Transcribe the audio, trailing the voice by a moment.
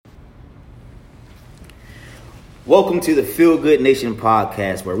Welcome to the Feel Good Nation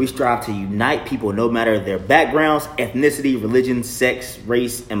podcast, where we strive to unite people no matter their backgrounds, ethnicity, religion, sex,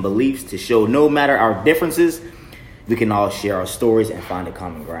 race, and beliefs to show no matter our differences, we can all share our stories and find a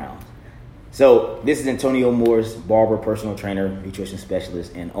common ground. So this is Antonio Morris, barber, personal trainer, nutrition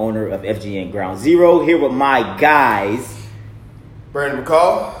specialist, and owner of FGN Ground Zero, here with my guys. Brandon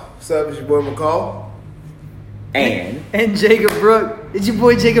McCall. What's up? It's your boy McCall. And Jacob Bruch. It's your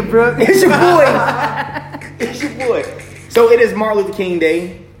boy Jacob Bruch. It's your boy. It's your boy. So it is Martin Luther King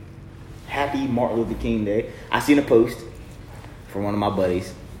Day. Happy Martin Luther King Day. I seen a post from one of my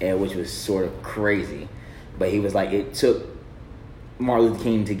buddies, which was sort of crazy. But he was like, it took Martin Luther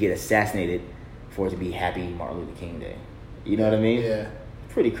King to get assassinated for it to be Happy Martin Luther King Day. You know what I mean? Yeah.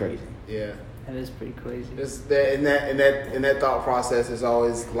 Pretty crazy. Yeah. That is pretty crazy. In that thought process is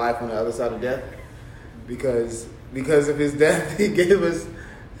always life on the other side of death. Because of his death, he gave us,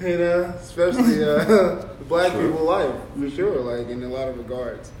 especially the black people life, for sure, like in a lot of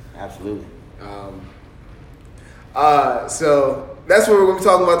regards. Absolutely. So that's what we're going to be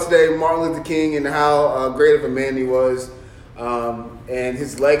talking about today, Martin Luther King and how great of a man he was, and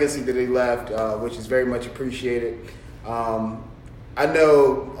his legacy that he left, which is very much appreciated. I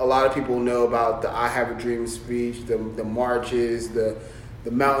know a lot of people know about the I Have a Dream speech, the marches, the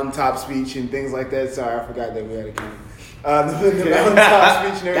mountaintop speech and things like that. Sorry, I forgot that we had a king. The mountaintop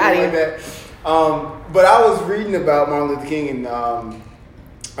speech and everything like that. But I was reading about Martin Luther King and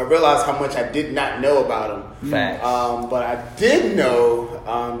I realized how much I did not know about him. Facts. But I did know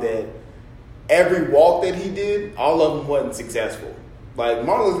that every walk that he did, all of them wasn't successful. Like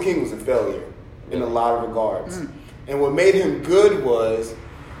Martin Luther King was a failure in a lot of regards. And what made him good was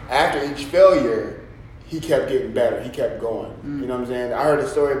after each failure, he kept getting better. He kept going. You know what I'm saying? I heard a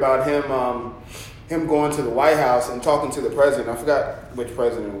story about him going to the White House and talking to the president. I forgot which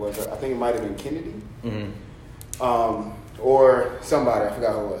president it was. I think it might have been Kennedy. Or somebody. I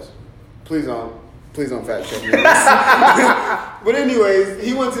forgot who it was. Please don't fact check me. But anyways,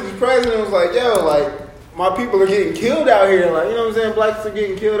 he went to the president and was like, yo, like, my people are getting killed out here. Like, you know what I'm saying? Blacks are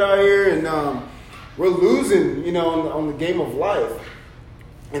getting killed out here and we're losing, on the game of life.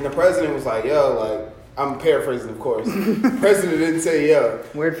 And the president was like, yo, like, I'm paraphrasing, of course. The president didn't say yo.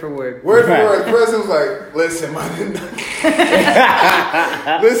 Word for word. Word for word. The president was like, listen,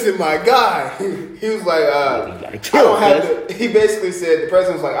 my guy. He was like, I don't have he basically said, the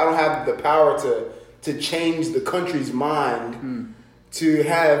president was like, I don't have the power to change the country's mind to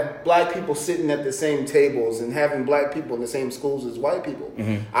have black people sitting at the same tables and having black people in the same schools as white people.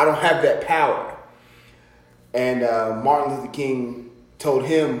 I don't have that power. And Martin Luther King told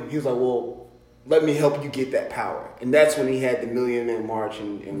him, he was like, well, let me help you get that power. And that's when he had the Million Man March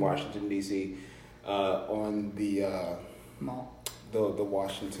in Washington, D.C. On the Mall. The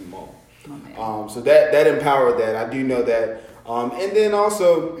Washington Mall. Oh, so that empowered that. I do know that. And then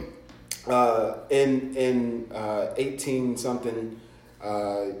also in 18-something,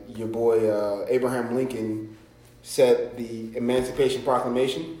 your boy Abraham Lincoln said the Emancipation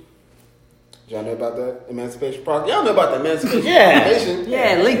Proclamation. Y'all know about that Emancipation Proclamation? Y'all know about the Emancipation Proclamation?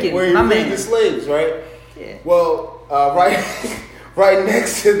 Yeah, Lincoln. Where he freed the slaves, right? Yeah. Well, right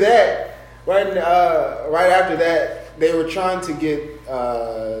next to that, right after that, they were trying to get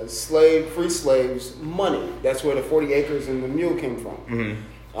free slaves money. That's where the 40 acres and the mule came from.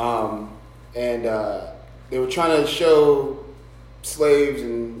 And they were trying to show slaves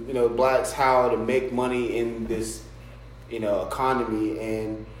and blacks how to make money in this economy.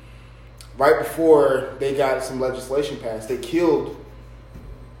 And right before they got some legislation passed, they killed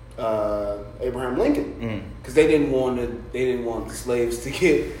Abraham Lincoln because they didn't want the slaves to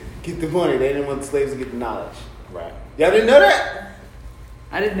get the money. They didn't want the slaves to get the knowledge. Right. Y'all didn't know that?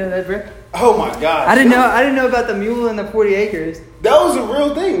 I didn't know that, bro. Oh my God! I didn't know about the mule and the 40 acres. That was a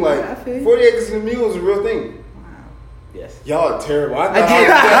real thing. Like 40 acres and a mule was a real thing. Wow. Yes. Y'all are terrible. I thought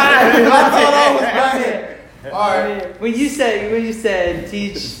I was bad. All right. When you said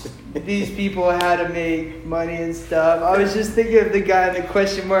teach these people how to make money and stuff, I was just thinking of the guy in the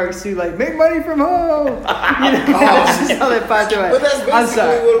question marks who like make money from home. That's just all that popped in my head. But that's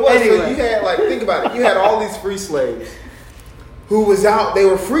basically what it was. Anyway. So you had think about it. You had all these free slaves who was out. They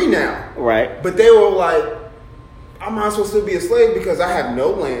were free now, right? But they were like, I might as well still be a slave because I have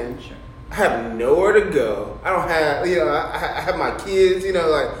no land. Sure. I have nowhere to go. I don't have, I have my kids.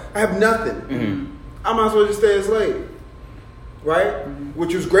 I have nothing. I might as well just stay a slave. Right?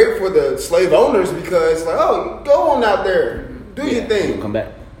 Which was great for the slave owners because, oh, go on out there. Do your thing. You're gonna come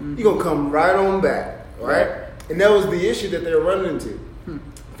back. You're going to come right on back. Right? And that was the issue that they were running into.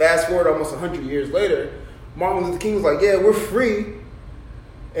 Fast forward almost 100 years later, Martin Luther King was like, yeah, we're free,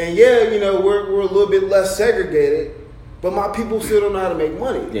 And yeah, you know, we're a little bit less segregated, but my people still don't know how to make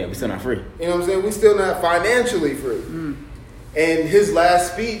money. Yeah, we're still not free. You know what I'm saying? We're still not financially free. And his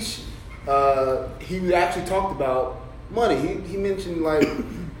last speech, he actually talked about money. He mentioned like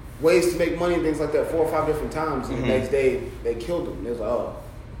ways to make money and things like that 4 or 5 different times. And the next day they killed him. They was like, "Oh,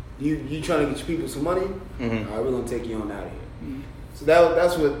 you trying to get your people some money? All right, we're gonna take you on out of here." So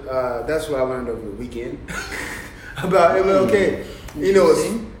that's what I learned over the weekend about MLK. You know,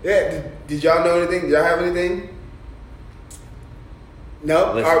 did y'all know anything? Did y'all have anything?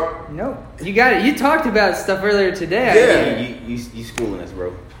 No. No. You got it. You talked about stuff earlier today. Yeah. You schooling us,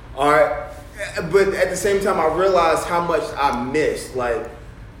 bro. All right. But at the same time, I realized how much I missed, like,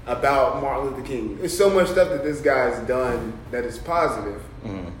 about Martin Luther King. There's so much stuff that this guy's done that is positive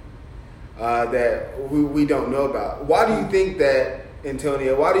that we don't know about. Why do you think that,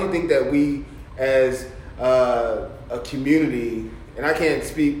 Antonio, why do you think that we as a community, and I can't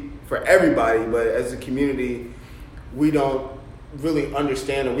speak for everybody, but as a community, we don't really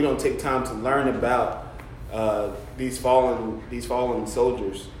understand or we don't take time to learn about these fallen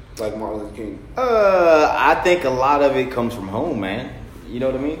soldiers like Martin Luther King? I think a lot of it comes from home, man. You know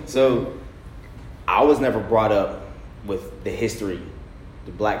what I mean? So I was never brought up with the history,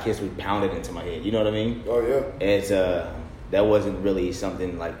 the black history pounded into my head. You know what I mean? Oh yeah. It's that wasn't really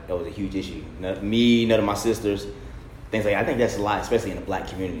something like that was a huge issue. Me, none of my sisters, things like that. I think that's a lot, especially in the black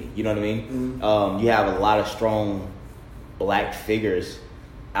community. You know what I mean? You have a lot of strong black figures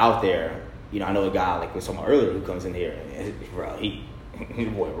out there. You know, I know a guy like we were talking about earlier who comes in here, and bro, he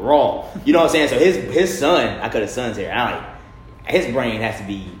boy raw. You know what I'm saying? So his son, I cut his son's hair. I like his brain has to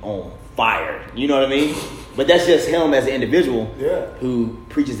be on fire. You know what I mean? But that's just him as an individual who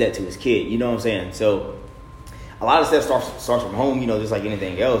preaches that to his kid. You know what I'm saying? So a lot of stuff starts from home. You know, just like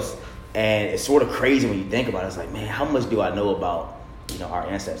anything else. And it's sort of crazy when you think about it. It's like, man, how much do I know about, you know, our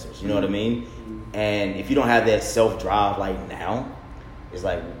ancestors? You know what I mean? And if you don't have that self-drive like now, it's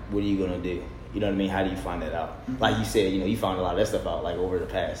like, what are you going to do? You know what I mean? How do you find that out? Like you said, you know, you found a lot of that stuff out like over the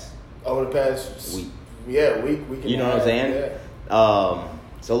past week. Yeah, week. You know what I'm saying? Yeah.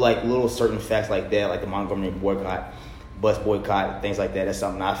 So like little certain facts like that, like the Montgomery boycott, bus boycott, things like that. That's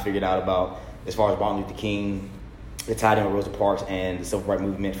something I figured out about as far as Martin Luther King. It tied in with Rosa Parks and the civil rights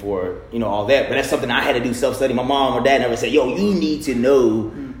movement for, you know, all that. But that's something I had to do self-study. My mom or dad never said, yo, you need to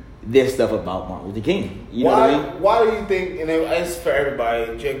know this stuff about Martin Luther King. You know what I mean? Why do you think, and it's for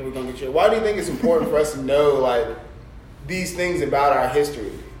everybody, Jake, we're going to get you, why do you think it's important for us to know, like, these things about our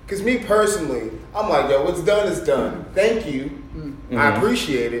history? Because me personally, I'm like, yo, what's done is done. Thank you. I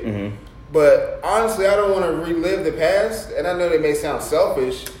appreciate it. But honestly, I don't want to relive the past. And I know that may sound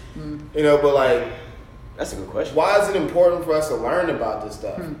selfish, you know, but like, that's a good question. Why is it important for us to learn about this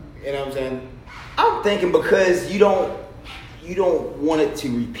stuff? You know what I'm saying? I'm thinking because you don't want it to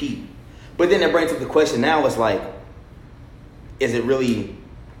repeat. But then that brings up the question now, it's like, is it really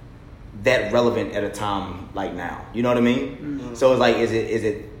that relevant at a time like now? You know what I mean? So it's like, is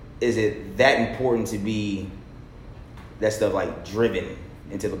it that important to be that stuff like driven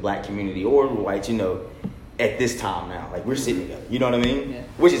into the black community or the whites, you know, at this time now? Like we're sitting together, you know what I mean? Yeah.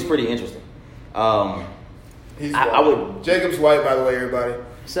 Which is pretty interesting. I would. Jacob's white, by the way, everybody.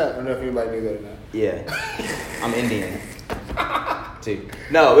 So I don't know if anybody knew that or not. Yeah, I'm Indian too.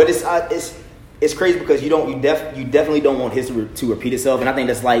 No, but it's crazy because you definitely don't want history to repeat itself, and I think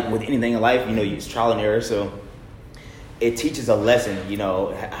that's like with anything in life. You know, it's trial and error, so it teaches a lesson. You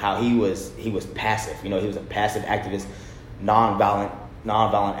know how he was passive. You know, he was a passive activist,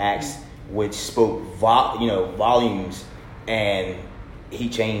 nonviolent acts, which spoke volumes, and he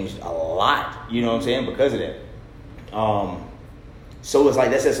changed a lot. You know what I'm saying because of that. So it's like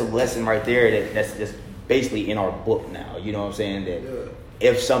that's just a lesson right there that's just basically in our book now. You know what I'm saying? That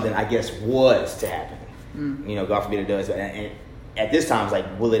if something, I guess, was to happen, you know, God forbid it does. And at this time, it's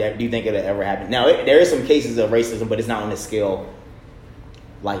like, do you think it'll ever happen? Now, there is some cases of racism, but it's not on this scale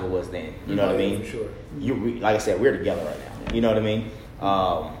like it was then. You know what I mean? For sure. Like I said, we're together right now. You know what I mean?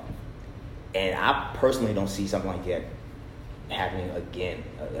 And I personally don't see something like that happening again.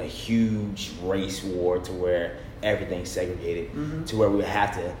 A huge race war to where everything's segregated, to where we would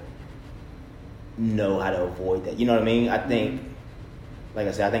have to know how to avoid that. You know what I mean? I think, like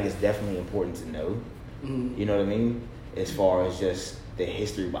I said, I think it's definitely important to know. You know what I mean? As far as just the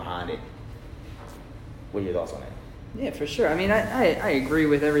history behind it. What are your thoughts on that? Yeah, for sure. I mean, I agree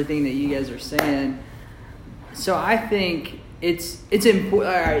with everything that you guys are saying. So I think it's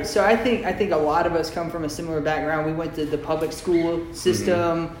important. All right. So I think a lot of us come from a similar background. We went to the public school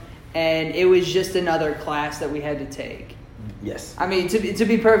system, and it was just another class that we had to take. Yes. I mean, to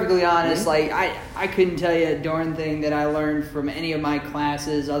be perfectly honest, like I couldn't tell you a darn thing that I learned from any of my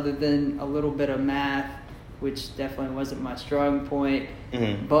classes other than a little bit of math, which definitely wasn't my strong point.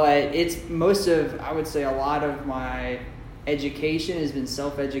 Mm-hmm. But it's I would say a lot of my education has been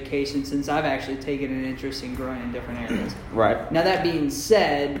self-education since I've actually taken an interest in growing in different areas. Right. Now, that being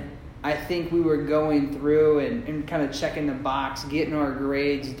said, I think we were going through and kind of checking the box, getting our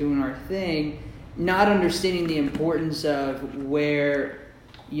grades, doing our thing, not understanding the importance of where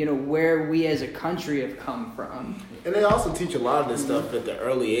we as a country have come from. And they also teach a lot of this stuff at the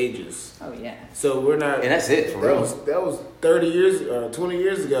early ages. Oh, yeah. So we're not... And that's it, for real. That was 30 years, 20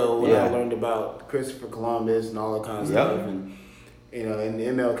 years ago when I learned about Christopher Columbus and all that kind of stuff. And, and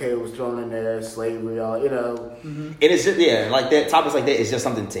MLK was thrown in there, slavery, all, Mm-hmm. And it's just, like that, topics like that is just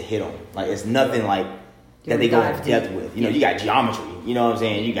something to hit on. Like, it's nothing like that they go in depth with. You got geometry, you know what I'm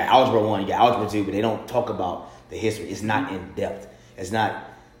saying? You got algebra 1, you got algebra 2, but they don't talk about the history. It's not in depth. It's not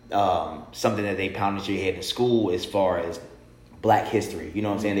something that they pound into your head in school as far as black history. You know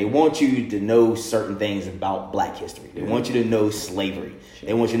what I'm saying? They want you to know certain things about black history. They want you to know slavery.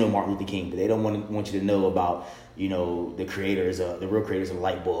 They want you to know Martin Luther King, but they don't want you to know about, the real creators of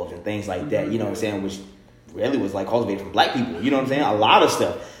light bulbs and things like that. You know what I'm saying? Which really was like cultivated from black people. You know what I'm saying? A lot of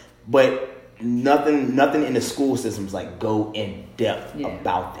stuff. But nothing in the school systems like go in depth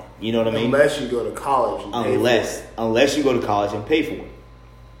about that. You know what I mean? Unless you go to college and pay for it. Unless you go to college and pay for it.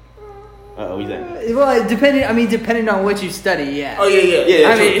 What you think? Well, depending on what you study, yeah. Oh,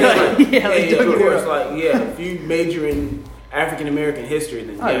 yeah. Of course, if you major in African American history,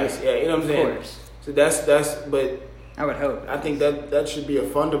 then yes. Yeah, you know what I'm saying? Of course. So that's, but I would hope. I think that should be a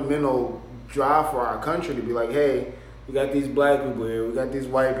fundamental drive for our country to be like, hey, we got these black people here, we got these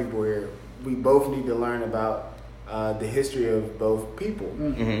white people here. We both need to learn about the history of both people.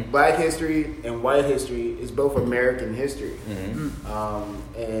 Mm-hmm. Black history and white history is both American history.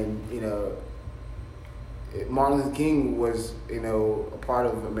 Mm-hmm. And Martin Luther King was a part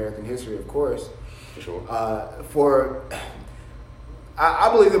of American history, of course. For sure. I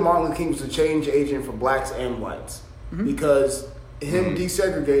believe that Martin Luther King was a change agent for blacks and whites, because him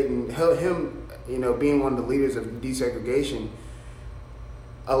desegregating, him being one of the leaders of desegregation,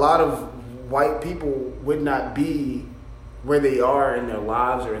 a lot of white people would not be where they are in their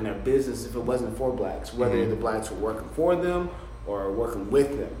lives or in their business if it wasn't for blacks, whether the blacks were working for them or working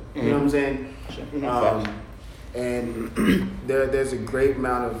with them. You know what I'm saying? Sure. And there's a great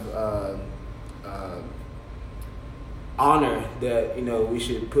amount of honor that we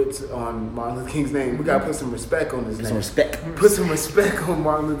should put on Martin Luther King's name. We gotta put some respect on his name. Put some respect on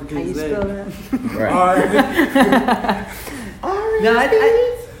Martin Luther King's name. How you spell that? Right.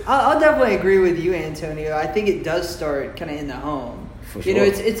 No, I'll definitely agree with you, Antonio. I think it does start kind of in the home. For sure.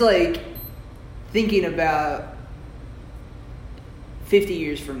 It's like thinking about 50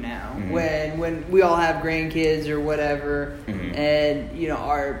 years from now, when we all have grandkids or whatever, and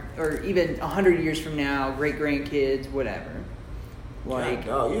or even 100 years from now, great grandkids, whatever. Like,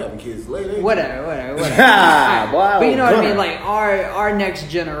 you having kids later? Whatever. Wow. But you know what I mean? Like our next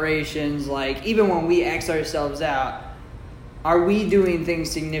generations, like even when we X ourselves out, are we doing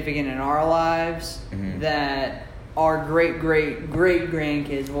things significant in our lives that our great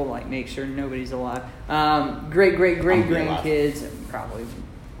grandkids will like make sure nobody's alive? Great grandkids probably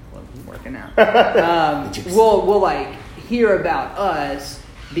working out. We'll like hear about us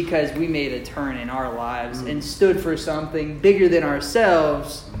because we made a turn in our lives and stood for something bigger than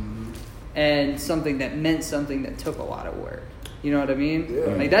ourselves and something that meant something that took a lot of work. You know what I mean?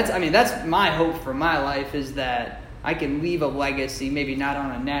 Yeah. Like that's my hope for my life, is that I can leave a legacy, maybe not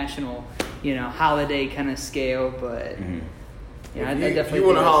on a national, holiday kind of scale, but I definitely. If you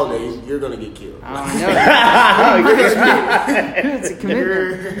want a holiday, you're gonna get killed. I know. It's a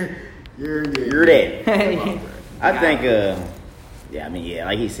commitment. You're dead. I think.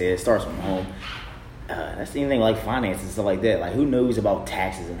 Like he said, it starts from home. That's the thing, like finance and stuff like that. Like, who knows about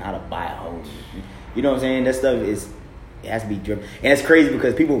taxes and how to buy a home? You know what I'm saying? That stuff it has to be driven. And it's crazy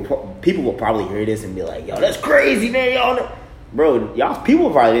because people will probably hear this and be like, yo, that's crazy, man. Y'all know. Bro, people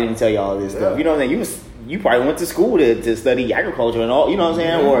probably didn't tell y'all this stuff. You know what I'm saying? You probably went to school to study agriculture and all, you know what I'm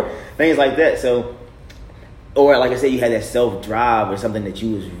saying? Or things like that. So, or like I said, you had that self-drive or something that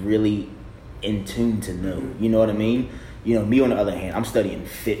you was really in tune to know. You know what I mean? Me on the other hand, I'm studying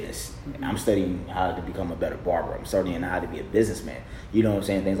fitness. I'm studying how to become a better barber. I'm studying how to be a businessman. You know what I'm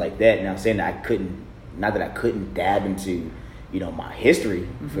saying? Things like that. Now, I'm saying that I couldn't dab into, my history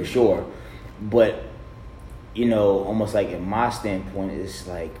for sure. But, almost like in my standpoint, it's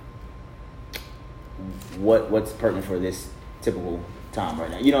like, what's pertinent for this typical time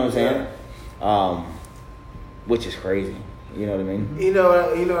right now? You know what I'm saying? Which is crazy. You know what I mean? You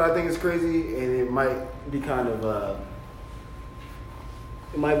know, I think it's crazy, and it might be kind of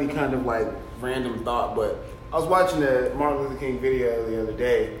like random thought, but I was watching a Martin Luther King video the other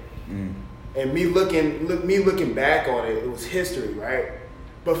day, and me looking back on it, it was history, right?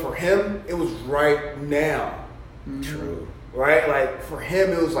 But for him, it was right now. True. Right? Like, for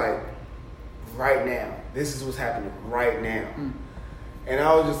him, it was like, right now. This is what's happening right now. And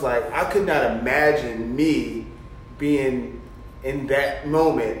I was just like, I could not imagine me being in that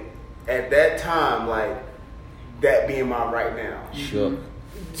moment, at that time, like, that being my right now. Shook.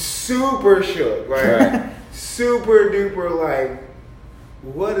 Super shook, right? Super duper, like,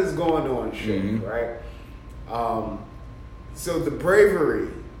 what is going on shook, right? So the bravery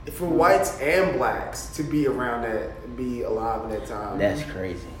for whites and blacks to be around that, be alive in that time. That's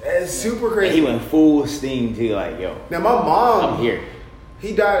crazy. It's super crazy. And he went full steam too, like, yo. Now my mom, I'm here.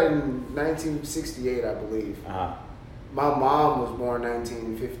 He died in 1968, I believe. My mom was born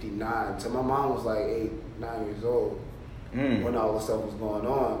 1959, so my mom was like 8, 9 years old when all this stuff was going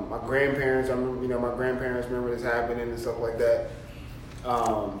on. My grandparents, I remember, my grandparents remember this happening and stuff like that.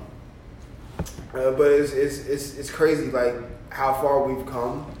 But it's crazy, like, how far we've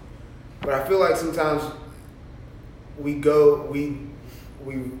come. But I feel like sometimes we look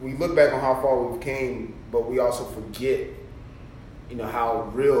back on how far we've came, but we also forget, how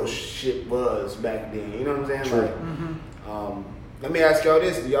real shit was back then. You know what I'm saying? True. Like, let me ask y'all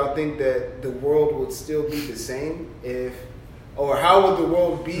this: do y'all think that the world would still be the same or how would the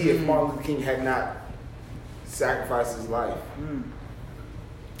world be if Martin Luther King had not sacrificed his life?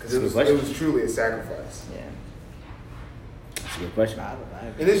 Because it was truly a sacrifice. Yeah. That's a good question. I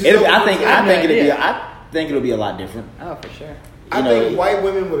think it'll be a lot different. Oh, for sure. I think white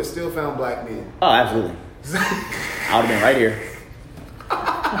women would have still found black men. Oh, absolutely. I would have been right here.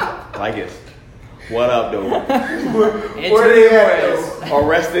 Like this. What up, though? Where they at, though?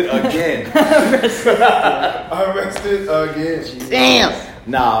 Arrested again. Arrested again. Damn.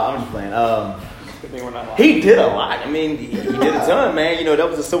 Nah, I'm just playing. He did a lot. I mean, he did a ton, man. That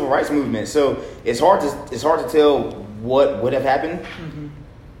was the civil rights movement. So it's hard to tell what would have happened,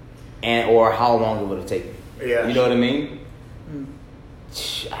 or how long it would have taken. Yeah, you know what I mean.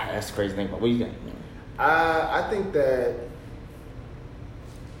 That's a crazy thing. What do you think? I think that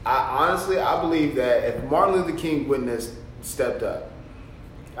I believe that if Martin Luther King wouldn't have stepped up,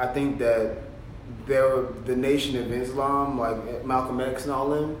 I think that the Nation of Islam, like Malcolm X and all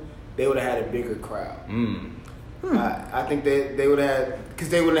them, they would have had a bigger crowd. I think they would have, because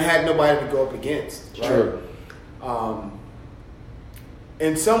they wouldn't have had nobody to go up against. Right? True.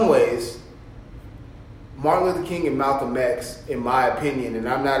 In some ways, Martin Luther King and Malcolm X, in my opinion, and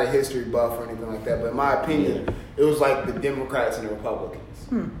I'm not a history buff or anything like that, but in my opinion, it was like the Democrats and the Republicans.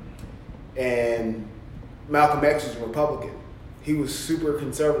 And Malcolm X was a Republican. He was super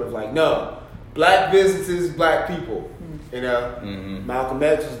conservative, like, no, black businesses, black people. Malcolm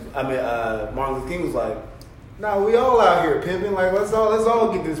X Martin Luther King was like, nah, we all out here pimping, like, let's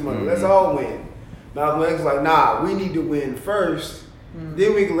all get this money, let's all win. Malcolm X was like, nah, we need to win first,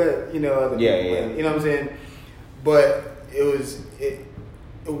 then we can let other people win. You know what I'm saying? But it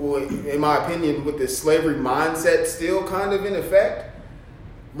in my opinion, with the slavery mindset still kind of in effect,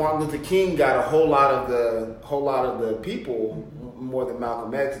 Martin Luther King got a whole lot of the people more than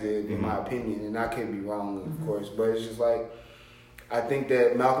Malcolm X did, in my opinion, and I could be wrong, of course, but it's just like, I think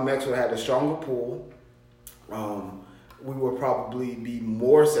that Malcolm X would have had a stronger pull. We would probably be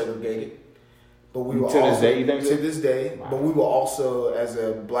more segregated, but we will to this day. Wow. But we will also, as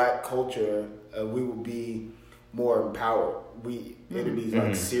a black culture, we will be more empowered. It'll be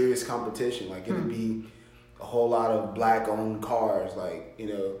like serious competition. Like it'll be a whole lot of black-owned cars. Like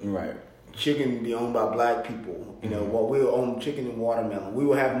right. Chicken be owned by black people. We'll own chicken and watermelon. We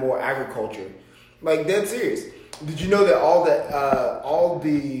will have more agriculture. Like, dead serious. Did you know that all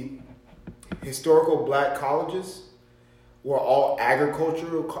the historical black colleges were all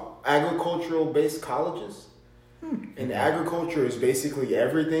agricultural based colleges? And agriculture is basically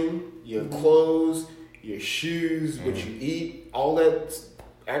everything: your clothes, your shoes, what you eat, all that's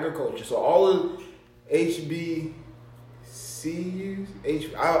agriculture. So all of HBCUs,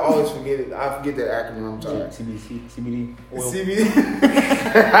 I always forget it. I forget that acronym. I'm sorry. CBD. CBD.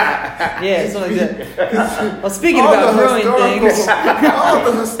 Yeah, something like that. Well, speaking about growing things, all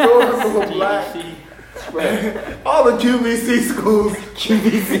the historical black, all the QVC schools,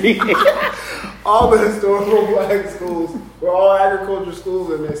 all the historical black schools were all agriculture schools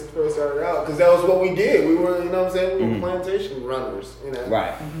when they first started out, because that was what we did. We were, we were plantation runners,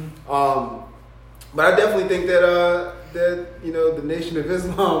 Right. But I definitely think that the Nation of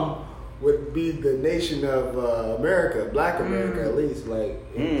Islam would be the nation of America, Black America at least. Like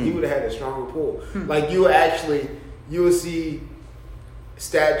he would have had a stronger pull. Like you would see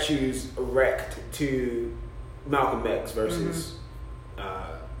statues erect to Malcolm X versus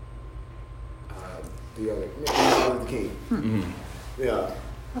the other Martin Luther King. Yeah.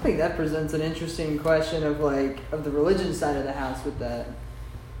 I think that presents an interesting question of the religion side of the house with that.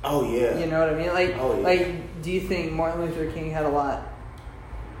 Oh yeah. You know what I mean? Like, do you think Martin Luther King had a lot?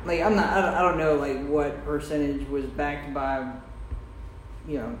 Like, I don't know like what percentage was backed by,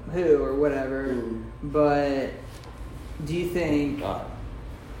 who or whatever. But do you think?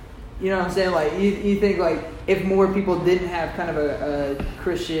 You know what I'm saying? Like, you think like if more people didn't have kind of a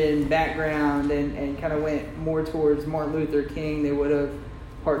Christian background and kind of went more towards Martin Luther King, they would have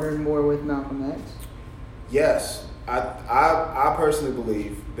partnered more with Malcolm X? Yes. I personally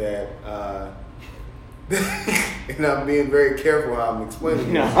believe that, and I'm being very careful how I'm explaining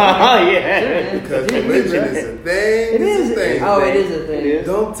this. Yeah. Because religion is a thing. It is a thing. Oh, it is a thing.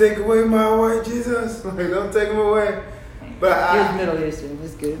 Don't take away my white Jesus. Like, don't take him away. But he was Middle Eastern.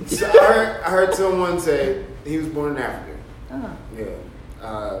 It's good. So I heard someone say he was born in Africa. Oh.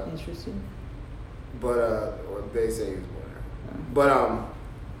 Yeah. Interesting. But or they say he was born in Africa. But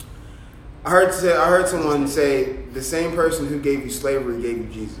I heard someone say the same person who gave you slavery gave you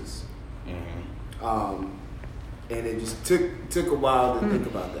Jesus. And it just took a while to think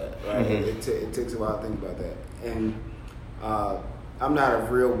about that. Right? It takes a while to think about that. And I'm not a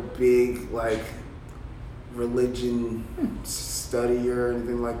real big religion study or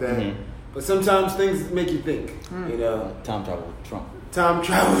anything like that. But sometimes things make you think. Time travel Trump.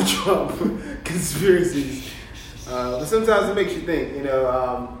 Conspiracies. But sometimes it makes you think.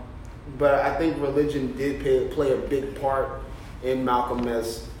 But I think religion did play a big part in Malcolm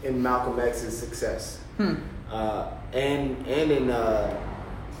X's success, and in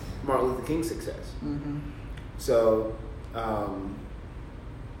Martin Luther King's success. So,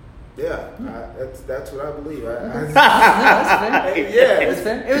 that's what I believe. That's fair. Yeah, that's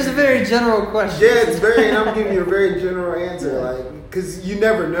fair. It was a very general question. Yeah, it's very, and I'm giving you a very general answer, because you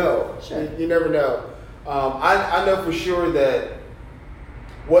never know. Sure. You never know. I know for sure that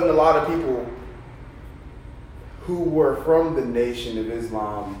wasn't a lot of people who were from the Nation of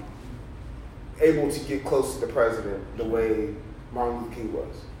Islam able to get close to the president the way Martin Luther King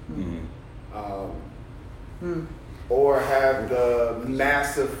was. Or have the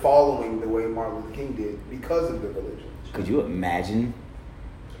massive following the way Martin Luther King did because of the religion. Could you imagine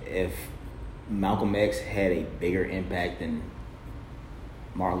if Malcolm X had a bigger impact than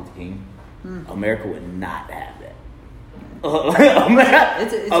Martin Luther King? America would not have that.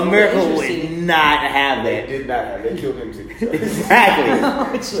 America would not have that. They did not have. They killed him too. Exactly.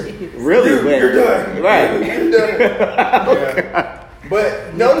 Really? You're done. Right. You're done. Yeah.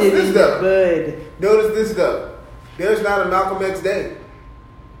 But notice this though. There's not a Malcolm X Day.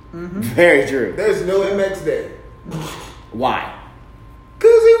 Very true. There's no MX Day. Why?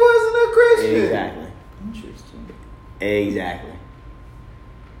 Because he wasn't a Christian. Exactly. Interesting. Exactly.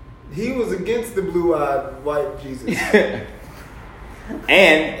 He was against the blue-eyed white Jesus.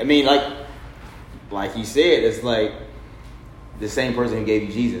 And I mean, like you said, it's like the same person who gave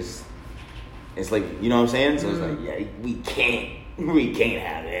you Jesus. It's like, you know what I'm saying? So it's like, yeah, we can't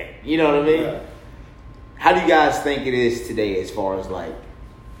have that. You know what I mean? Right. How do you guys think it is today, as far as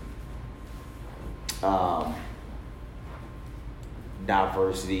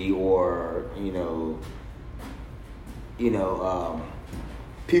diversity or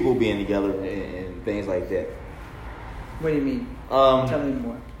people being together and things like that? What do you mean? Tell me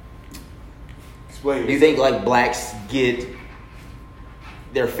more. Explain. Do you think blacks get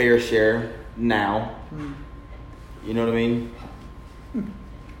their fair share now? You know what I mean?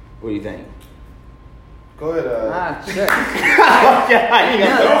 What do you think? Go ahead. Sure. Yeah,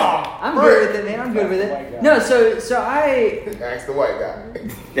 I'm good with it, man. I'm good with it. No, so I ask the white guy.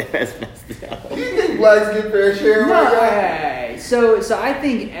 That's messed up. Do you think blacks get fair share? No, so I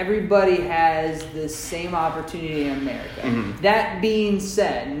think everybody has the same opportunity in America. That being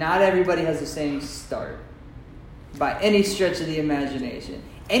said, not everybody has the same start by any stretch of the imagination.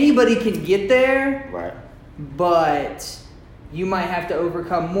 Anybody can get there, Right. but you might have to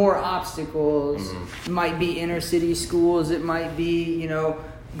overcome more obstacles. It might be inner city schools. It might be,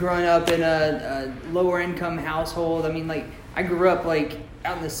 growing up in a lower income household. I mean, I grew up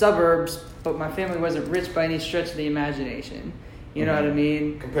out in the suburbs, but my family wasn't rich by any stretch of the imagination. You know what I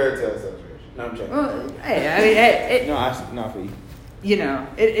mean? Compared to us, no, I'm joking. Well, hey, No, it's not for you.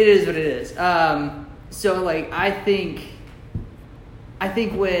 It is what it is. So I think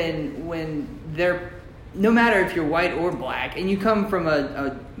when they're no matter if you're white or black, and you come from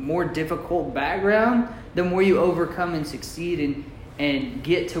a more difficult background, the more you overcome and succeed and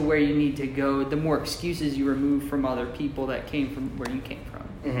get to where you need to go, the more excuses you remove from other people that came from where you came from.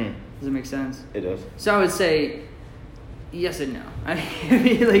 Mm-hmm. Does it make sense? It does. So I would say yes and no. I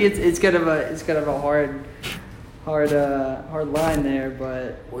mean, like it's kind of a hard line there,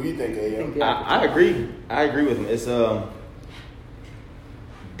 but what do you think, A.M.? I agree. I agree with him. It's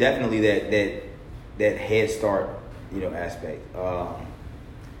definitely that head start, aspect.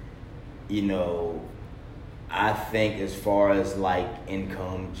 I think as far as like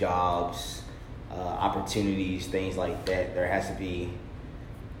income, jobs, opportunities, things like that, there has to be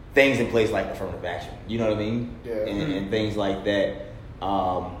things in place like affirmative action. You know what I mean? Yeah. And things like that,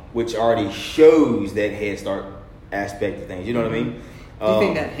 which already shows that head start aspect of things. You know what I mean? Do you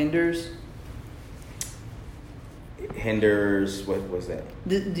think that hinders? What was that?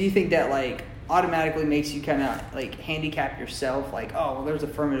 Do you think that like automatically makes you kind of like handicap yourself? Like, oh, well, there's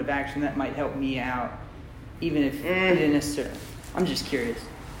affirmative action that might help me out, even if it didn't necessarily. I'm just curious.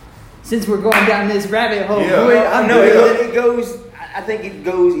 Since we're going down this rabbit hole, it goes. I think it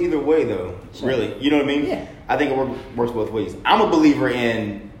goes either way, though. Sure. Really, you know what I mean? Yeah. I think it works both ways. I'm a believer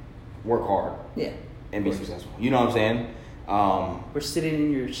in work hard. Yeah. And be successful. You know what I'm saying? We're sitting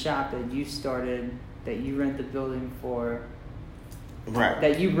in your shop that you started, that you rent the building for. Right.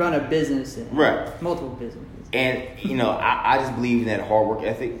 That you run a business in. Right. Multiple businesses. And, I just believe in that hard work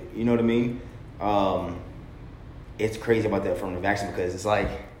ethic. You know what I mean? It's crazy about that affirmative action because it's like,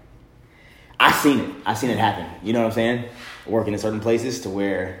 I've seen it happen. You know what I'm saying? Working in certain places to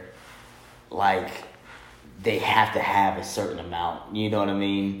where, like, they have to have a certain amount. You know what I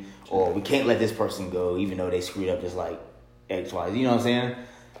mean? Or we can't let this person go even though they screwed up just like X, Y. You know what I'm saying?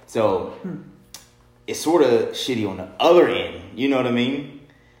 So it's sort of shitty on the other end. You know what I mean?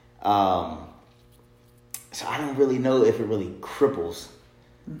 So I don't really know if it really cripples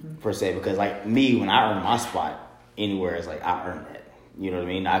per se, because like me, when I earn my spot anywhere, it's like I earned that. You know what I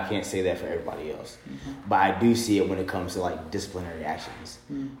mean? I can't say that for everybody else, but I do see it when it comes to like disciplinary actions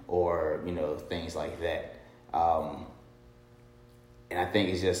or things like that. And I think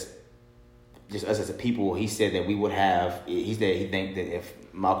it's just us as a people. He said that we would have. He said he think that if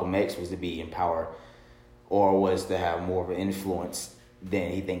Malcolm X was to be in power or was to have more of an influence,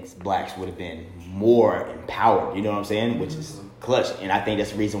 then he thinks blacks would have been more empowered. You know what I'm saying? Which is clutch. And I think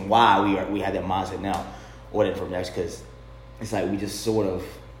that's the reason why we have that mindset now, or that from next, because it's like we just sort of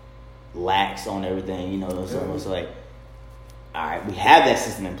lax on everything. So it's like, all right, we have that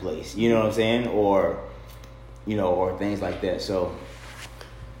system in place. You know what I'm saying? Or things like that. So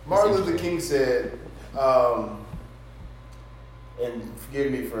Martin Luther King said, and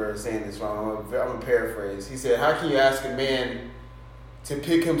forgive me for saying this wrong, I'm going to paraphrase. He said, how can you ask a man to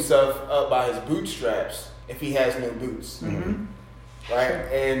pick himself up by his bootstraps if he has no boots? Mm-hmm. Right?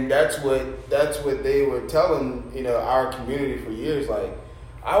 And that's what they were telling, our community for years. Like,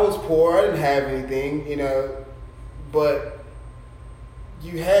 I was poor, I didn't have anything, but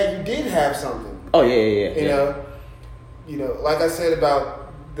you did have something. Oh yeah. Like I said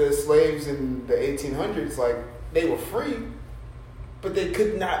about the slaves in the 1800s, like, they were free, but they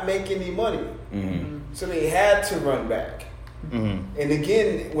could not make any money. Mm-hmm. So they had to run back. Mm-hmm. And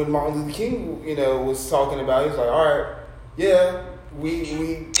again, when Martin Luther King, was talking about it, he was like, all right, yeah,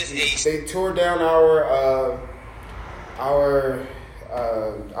 they tore down our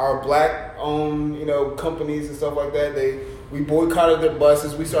black owned, companies and stuff like that. We boycotted their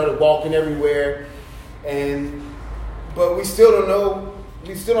buses. We started walking everywhere, but we still don't know.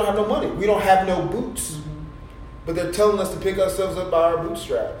 We still don't have no money. We don't have no boots. Mm-hmm. But they're telling us to pick ourselves up by our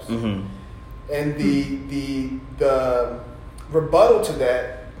bootstraps. Mm-hmm. And the rebuttal to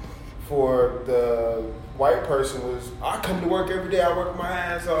that for the white person was, I come to work every day. I work my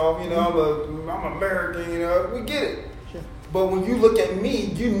ass off. I'm American. We get it. Sure. But when you look at me,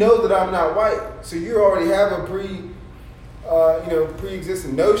 you know that I'm not white. So you already have a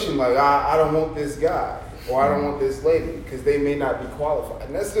pre-existing notion like, I don't want this guy or I don't want this lady because they may not be qualified.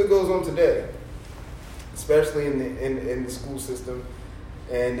 And that still goes on today, especially in the school system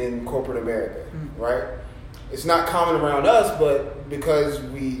and in corporate America, right? It's not common around us, but because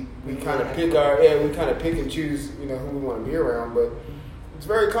we kind of pick and choose, who we want to be around, but it's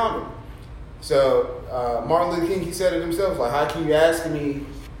very common. So Martin Luther King, he said it himself, like, how can you ask me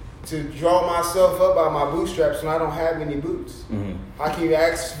to draw myself up by my bootstraps when I don't have any boots? Mm-hmm. How can you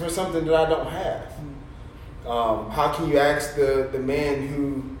ask for something that I don't have? How can you ask the man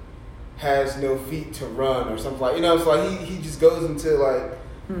who has no feet to run or something like, it's like he just goes into like,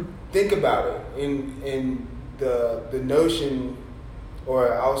 think about it in the notion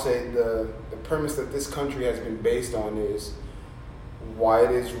or I would say the premise that this country has been based on is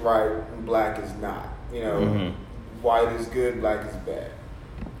white is right and black is not. You know, white is good, black is bad.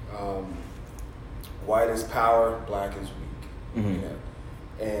 White is power, black is weak. You know?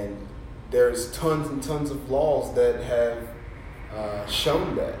 And there's tons and tons of laws that have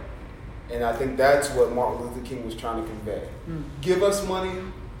shown that. And I think that's what Martin Luther King was trying to convey. Give us money,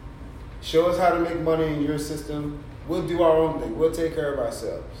 show us how to make money in your system. We'll do our own thing. We'll take care of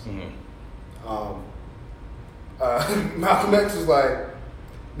ourselves. Malcolm X was like,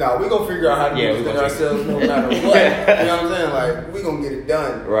 "Nah, we're going to figure out how to do this thing ourselves no matter what." You know what I'm saying? Like, we're going to get it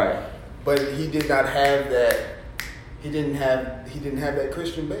done. Right. But he did not have that. He didn't have that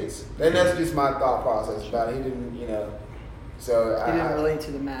Christian base. And that's just my thought process about it. He didn't, you know. So he didn't relate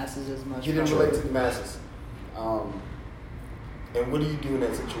to the masses as much. He didn't relate to the masses. And what do you do in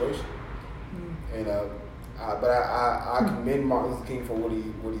that situation? You know, but I commend Martin Luther King for what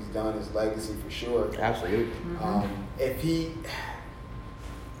he's done, his legacy for sure. Absolutely.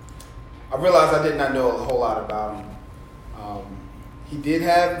 I realized I did not know a whole lot about him. He did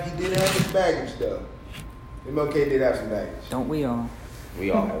have his baggage though. MLK did have some baggage. Don't we all? We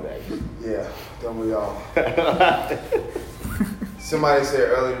all have baggage. Yeah, don't we all? Somebody said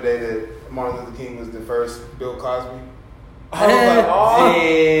earlier today that Martin Luther King was the first Bill Cosby. I was like, oh,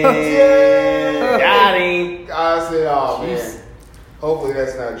 yeah. Got him. I said, oh, man. Hopefully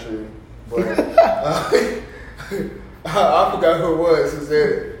that's not true. But I forgot who it was who said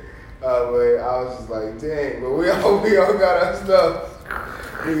it. But I was just like, dang. But we all got our stuff.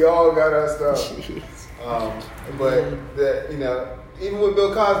 We all got our stuff. But you know, even with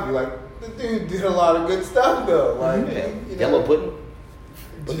Bill Cosby, like the dude did a lot of good stuff though. Like you know, Yellow pudding.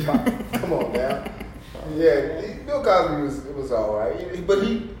 Come on now. Yeah, Bill Cosby was all right. But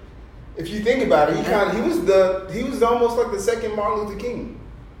if you think about it, he was almost like the second Martin Luther King.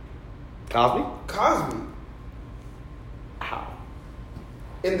 Cosby. How?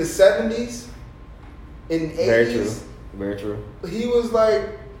 In the 70s, in the 80s. Very true. He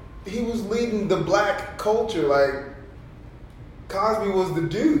was leading the black culture. Like Cosby was the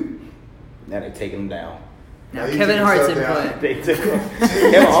dude. Now they taking him down. Now Kevin Hart's in play. They took him.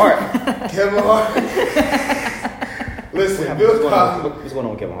 Kevin Hart. Listen, Bill Cosby. What's going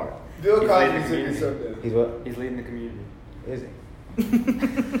on with Kevin Hart? Bill Cosby took himself down. He's what? He's leading the community. Is he?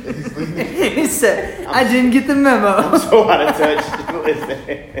 He said, "I didn't get the memo." I'm so out of touch.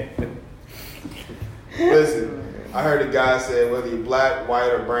 Listen, I heard a guy say, whether you're black, white,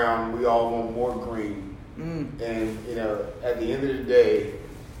 or brown, we all want more green. And you know, at the end of the day,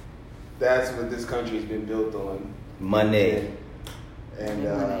 that's what this country has been built on. Money. And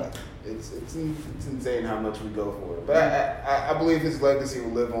it's insane how much we go for it. But I believe his legacy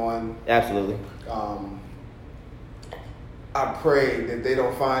will live on. Absolutely. I pray that they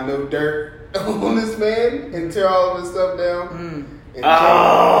don't find no dirt on this man and tear all of his stuff down. And my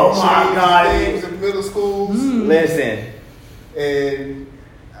God! Names of middle schools. Listen. And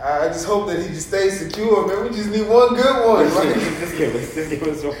I just hope that he just stays secure, man. We just need one good one. Right? Just give us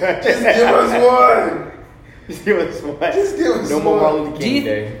one. Just give us one. Just give us one. Just give us no one. more Martin Luther King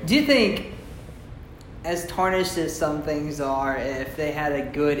Day. Do you think, as tarnished as some things are, if they had a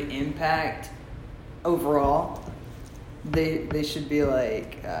good impact overall, they should be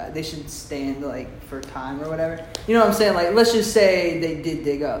like they should stand like for time or whatever? You know what I'm saying? Like, let's just say they did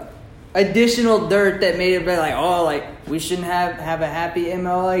dig up additional dirt that made it be like, oh, like we shouldn't have a happy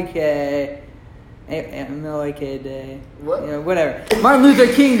MLK Day. What? You know, whatever. Martin Luther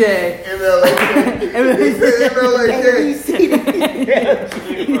King Day.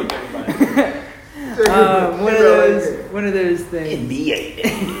 One of those things. NBA Day.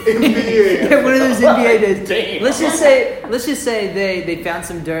 NBA. One of those NBA days. Damn. Let's just say they found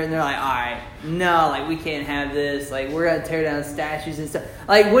some dirt and they're like, all right, no, like we can't have this. Like we're gonna tear down statues and stuff.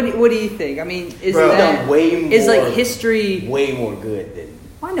 Like what do you think? I mean, is like history way more good than?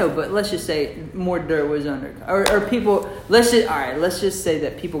 I know, but let's just say more dirt was under, or people. Let's just say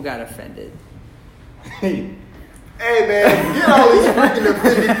that people got offended. Hey man, get all these freaking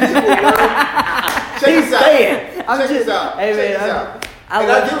offended people, bro. Check this out. Check this out. Hey Check man, this out. I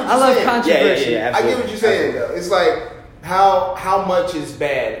love controversy. Yeah, I get what you're saying though. It's like how much is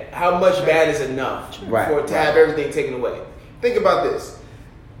bad? How much bad is enough for to have everything taken away? Think about this.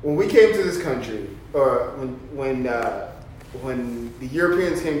 When we came to this country, or when the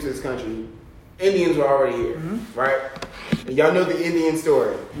Europeans came to this country, Indians were already here, right? And y'all know the Indian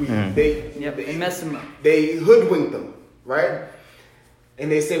story. They messed them up. They hoodwinked them, right?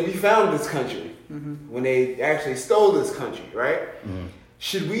 And they said, we found this country when they actually stole this country, right?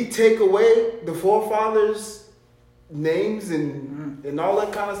 Should we take away the forefathers' names and all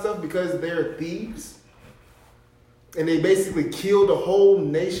that kind of stuff because they're thieves, and they basically killed a whole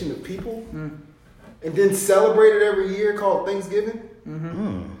nation of people, and then celebrate it every year called Thanksgiving.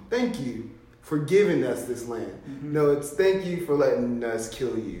 Thank you for giving us this land. No, it's thank you for letting us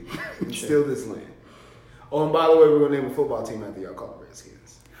kill you and steal this land. Oh, and by the way, we're going to name a football team after y'all called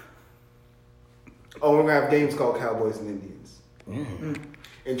Redskins. Oh, we're going to have games called Cowboys and Indians.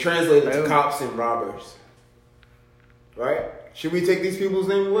 And translate it to cops and robbers. Right? Should we take these people's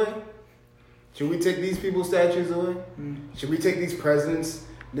name away? Should we take these people's statues away? Should we take these presidents'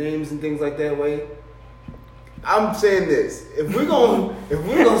 names and things like that away? I'm saying this. If we're gonna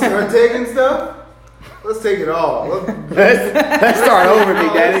start taking stuff, let's take it all. Let's start over,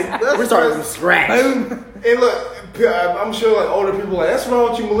 Big Daddy. We're starting from scratch. And look, I'm sure like older people are like, that's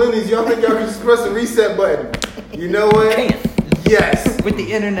wrong with you millennials. Y'all think y'all can just press the reset button. You know what? Yes. With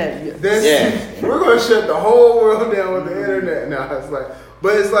the internet. We're going to shut the whole world down with the internet. No, it's like,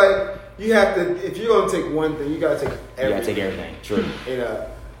 but it's like, you have to, if you're going to take one thing, you got to take everything. You got to take everything. True.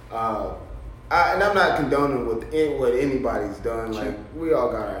 And I'm not condoning what anybody's done. Like, we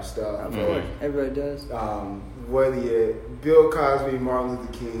all got our stuff. Of course. Everybody does. Whether you're Bill Cosby, Martin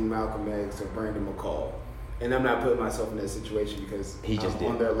Luther King, Malcolm X, or Brandon McCall. And I'm not putting myself in that situation because he just I'm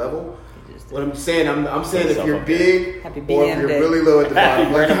on their level. What I'm saying, I'm saying if you're big or if you're day. really low at the bottom.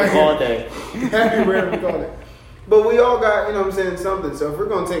 Happy Brandon McCall Day. Happy Brandon McCall Day. But we all got, you know what I'm saying, something. So if we're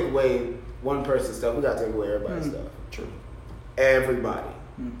going to take away one person's stuff, we got to take away everybody's stuff. True. Everybody.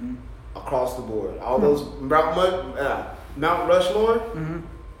 Across the board. All those, Mount Rushmore,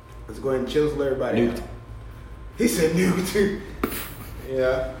 let's go ahead and chisel everybody out. He said Newt.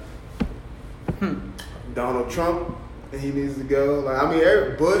 Yeah. Donald Trump, he needs to go. Like, I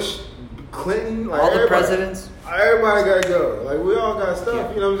mean, Bush, Clinton, like all the presidents. Everybody gotta go. Like, we all got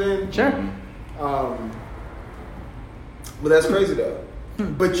stuff, you know what I'm saying? Sure. But that's crazy though.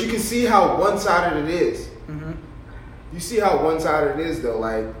 But you can see how one-sided it is. You see how one-sided it is though.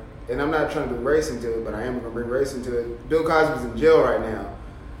 Like, and I'm not trying to bring race into it, but I am going to bring race into it. Bill Cosby's in jail right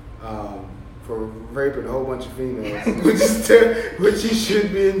now for raping a whole bunch of females, which he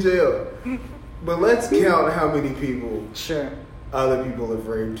should be in jail. But let's count how many people other people have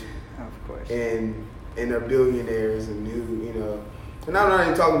raped. Of course. And they're billionaires and you know. And I'm not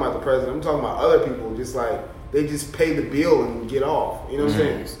even talking about the president. I'm talking about other people. Just like they just pay the bill and get off. You know what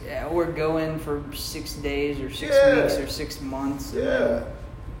I'm saying? Yeah, or go in for 6 days or 6 weeks or 6 months. Yeah.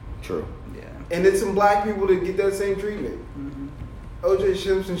 True. Yeah. And it's some black people that get that same treatment. O.J.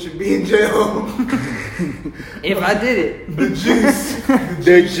 Simpson should be in jail. If I did it. The juice.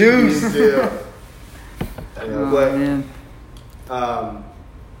 The juice. Yeah. Man.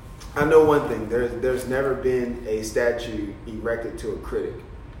 I know one thing. There's never been a statue erected to a critic.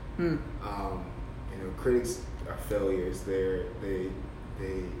 You know, critics are failures. They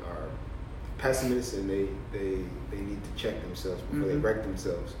are pessimists, and they need to check themselves before they wreck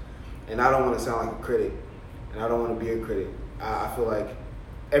themselves. And I don't want to sound like a critic, and I don't want to be a critic. I feel like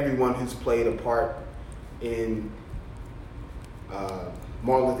everyone who's played a part in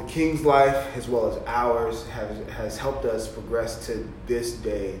Martin Luther King's life, as well as ours, has helped us progress to this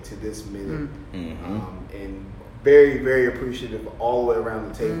day, to this minute. And very, very appreciative all the way around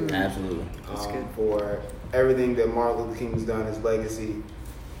the table. Absolutely. That's good. For everything that Martin Luther King's done, his legacy.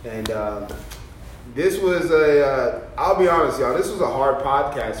 And this was I'll be honest, y'all, this was a hard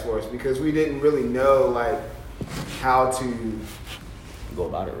podcast for us because we didn't really know, like, how to go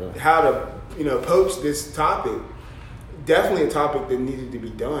about it, really. How to, you know, approach this topic. Definitely a topic that needed to be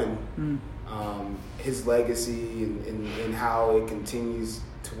done. His legacy and how it continues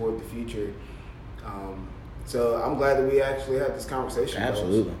toward the future. So I'm glad that we actually had this conversation.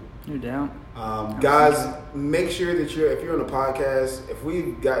 Absolutely. No doubt. Guys, make sure that if you're on a podcast, if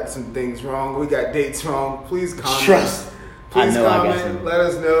we've got some things wrong, we got dates wrong, please comment. Trust. Please comment. Let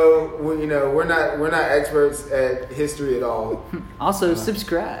us know. We're not experts at history at all. Also,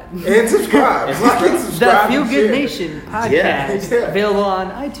 subscribe. And subscribe. The Feel Good Nation podcast, Yeah. available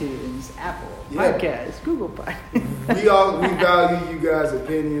on iTunes, Apple Podcasts, Google Podcasts. We value you guys'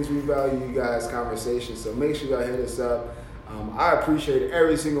 opinions. We value you guys' conversations. So make sure y'all hit us up. I appreciate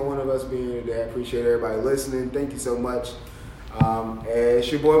every single one of us being here today. I appreciate everybody listening. Thank you so much. And it's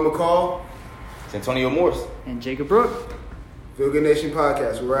your boy McCall. It's Antonio Morse. And Jacob Bruch. Feel Good Nation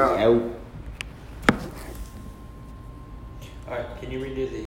Podcast. We're out. Out. All right, can you redo the